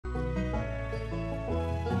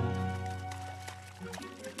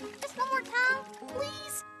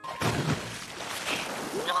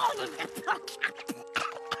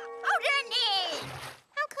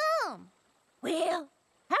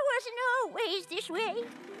always this way.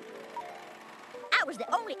 I was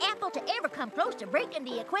the only apple to ever come close to breaking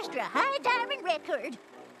the Equestria high diving record.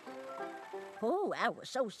 Oh, I was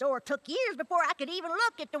so sore it took years before I could even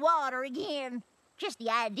look at the water again. Just the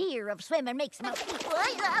idea of swimming makes me... Boy,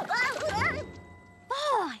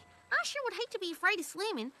 I sure would hate to be afraid of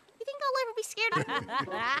swimming. You think I'll ever be scared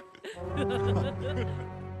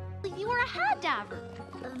of... You were a high diver.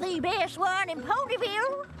 The best one in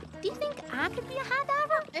Ponyville. Do you think I could be a high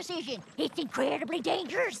diver? Decision. It's incredibly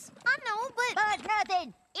dangerous. I know, but... But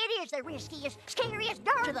nothing. It is the riskiest, scariest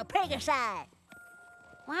dirt to the Pegasi.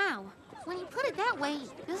 Wow. When you put it that way,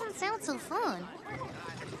 it doesn't sound so fun.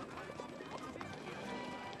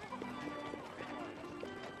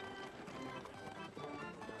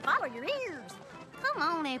 Follow your ears. Come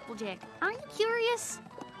on, Applejack. Aren't you curious?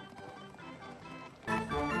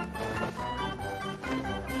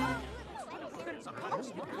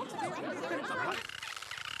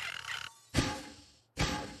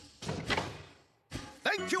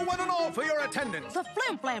 Thank you, one and all, for your attendance. The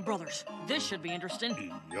Flim Flam Brothers. This should be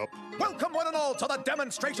interesting. Yup. Welcome, one and all, to the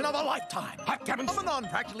demonstration of a lifetime. A phenomenon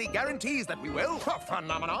practically guarantees that we will. A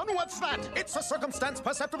phenomenon? What's that? It's a circumstance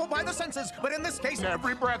perceptible by the senses, but in this case...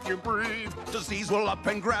 Every breath you breathe. Disease will up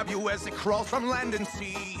and grab you as it crawls from land and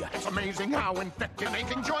sea. It's amazing how infected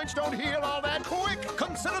aching joints don't heal all that quick.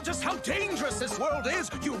 Consider just how dangerous this world is.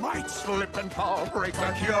 You might Slip and fall, break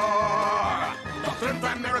the cure. The Flim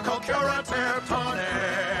Flam Miracle Curative Tonic.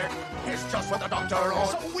 It's just what the doctor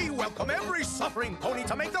ordered. So we welcome every suffering pony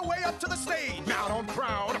to make their way up to the stage. Now don't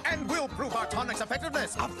crowd. And we'll prove our tonic's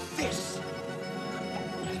effectiveness of this.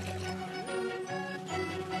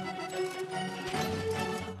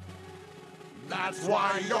 That's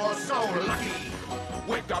why you're so lucky.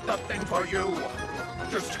 We've got the thing for you.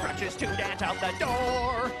 Your scratches to dance out the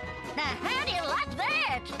door. Now, how do you like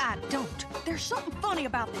that? I don't. There's something funny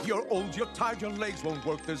about this. You're old, you're tired, your legs won't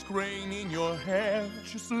work. There's grain in your hair.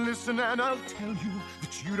 Just listen and I'll tell you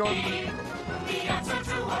that you don't need the answer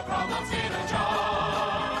to our problems in a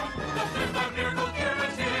jar. The Flim Flam Miracle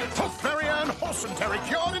Curative. for fairy and horsentery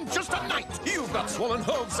cured in just a night. You've got swollen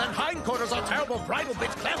hooves and hindquarters or terrible bridle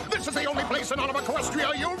bits cleft. This is the only place in all of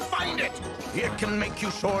Equestria you'll find it. It can make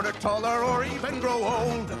you shorter, taller, or even grow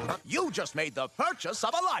old. You just made the purchase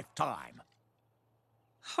of a lifetime.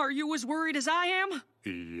 Are you as worried as I am?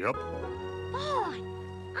 Yep. Boy,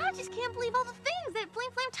 I just can't believe all the things that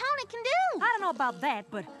Flim Flam Tonic can do. I don't know about that,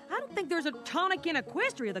 but I don't think there's a tonic in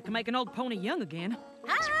Equestria that can make an old pony young again.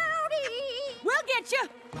 Howdy! We'll get you!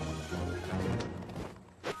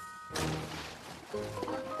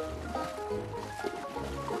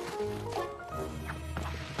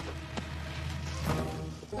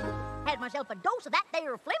 Had myself a dose of that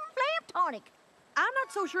there Flim Flam Tonic. I'm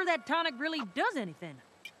not so sure that tonic really does anything.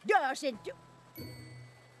 Doesn't do...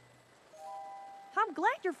 I'm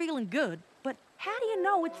glad you're feeling good, but how do you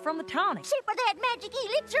know it's from the tonic? Sip of that magic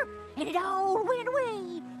elixir, and it all went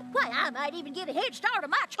away. Why, I might even get a head start on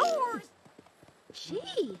my chores.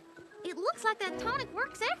 Gee, it looks like that tonic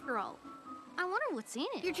works after all. I wonder what's in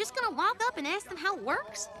it. You're just gonna walk up and ask them how it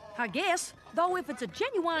works? I guess. Though if it's a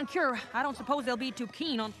genuine cure, I don't suppose they'll be too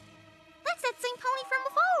keen on... That's that same pony from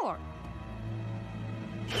before.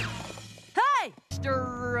 Hey!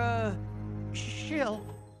 Mr. Shill.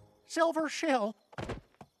 Silver Shill.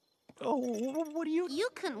 Oh, what are you... You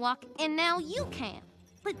couldn't walk, and now you can.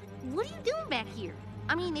 But what are you doing back here?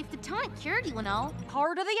 I mean, if the tonic cured you and all...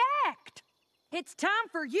 Part of the act. It's time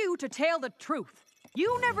for you to tell the truth.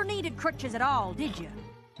 You never needed crutches at all, did you?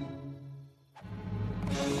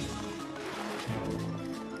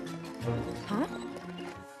 Huh?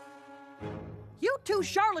 You two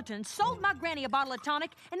charlatans sold my granny a bottle of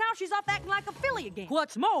tonic, and now she's off acting like a filly again.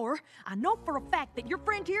 What's more, I know for a fact that your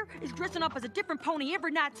friend here is dressing up as a different pony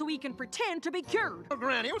every night so he can pretend to be cured.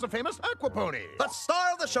 Granny was a famous aqua pony. The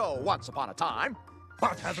star of the show once upon a time.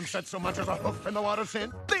 But hasn't set so much as a hoof in the water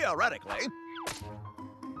since. Theoretically.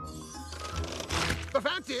 The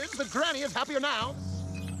fact is that Granny is happier now.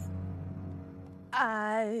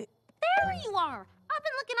 As There you are. I've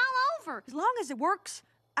been looking all over. long as it works,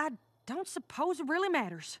 I don't suppose it really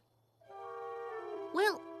matters.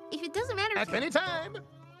 Well, if it doesn't matter... At any time. Hey,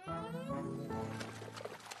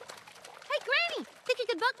 Granny, think you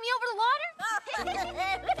could buck me over the water?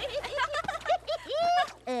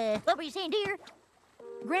 What were you saying, dear?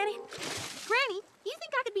 Granny? Granny, you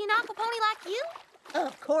think I could be an aqua pony like you?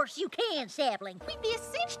 Of course you can, sapling. We'd be a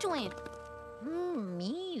cinch twin.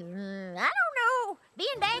 I don't know.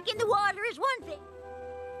 Being back in the water is one thing.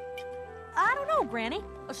 I don't know, Granny.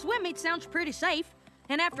 A swim meet sounds pretty safe.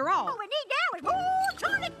 And after all... What we need now is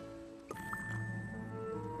more tonic.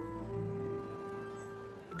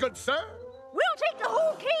 Good sir, We'll take the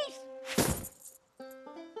whole case.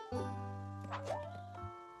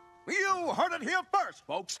 You heard it here first,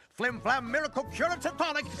 folks. Flim Flam Miracle Curative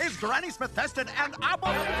Tonic is Granny Smith tested and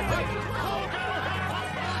apple.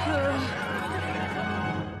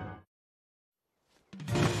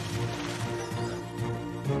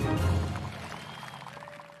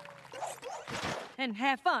 And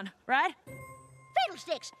have fun, right?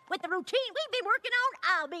 Fiddlesticks! With the routine we've been working on,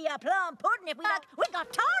 I'll be a plum pudding if we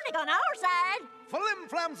got tonic on our side. Flim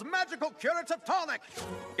Flam's Magical Curative Tonic.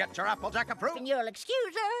 Get your Applejack approved. And you'll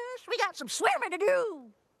excuse us, we got some swimming to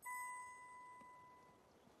do.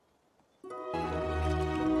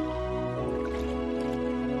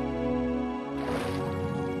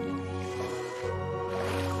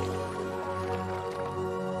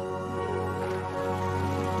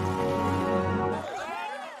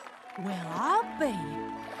 Well, I'll be.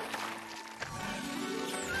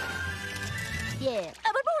 Yeah,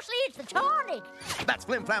 but mostly it's the tonic. That's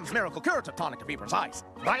Flim Flam's Miracle Curative Tonic, to be precise.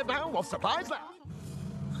 Buy it now, we'll surprise that.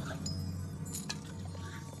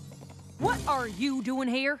 What are you doing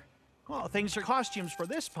here? Well, things are costumes for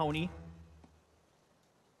this pony.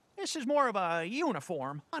 This is more of a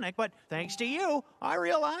uniform, but thanks to you, I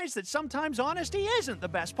realize that sometimes honesty isn't the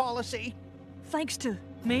best policy. Thanks to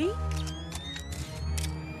me?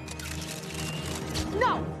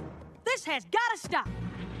 No! This has gotta stop!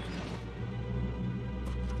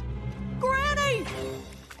 Granny!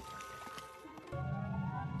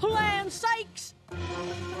 Land sakes!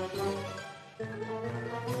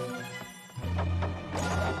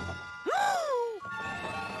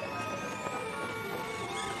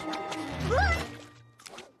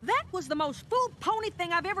 That was the most fool pony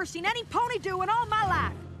thing I've ever seen any pony do in all my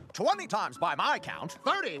life. 20 times by my count.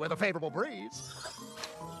 30 with a favorable breeze.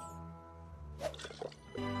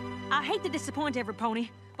 I hate to disappoint every pony,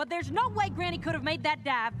 but there's no way Granny could have made that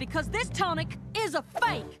dive because this tonic is a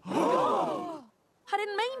fake. I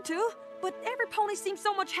didn't mean to, but every pony seems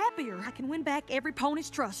so much happier. I can win back every pony's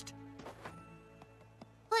trust.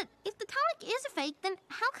 But if the tonic is a fake, then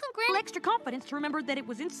how come Little Granny... extra confidence to remember that it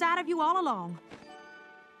was inside of you all along.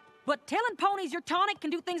 But telling ponies your tonic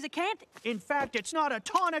can do things it can't? In fact, it's not a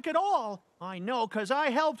tonic at all. I know, 'cause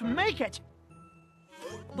I helped make it.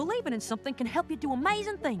 Believing in something can help you do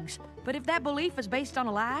amazing things. But if that belief is based on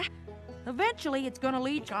a lie, eventually it's gonna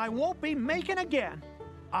lead... I won't be making again.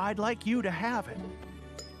 I'd like you to have it.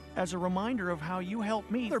 As a reminder of how you helped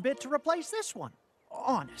me a bit to replace this one.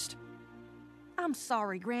 Honest. I'm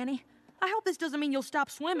sorry, Granny. I hope this doesn't mean you'll stop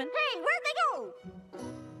swimming. Hey, where'd they go?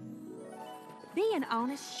 Being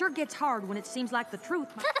honest sure gets hard when it seems like the truth.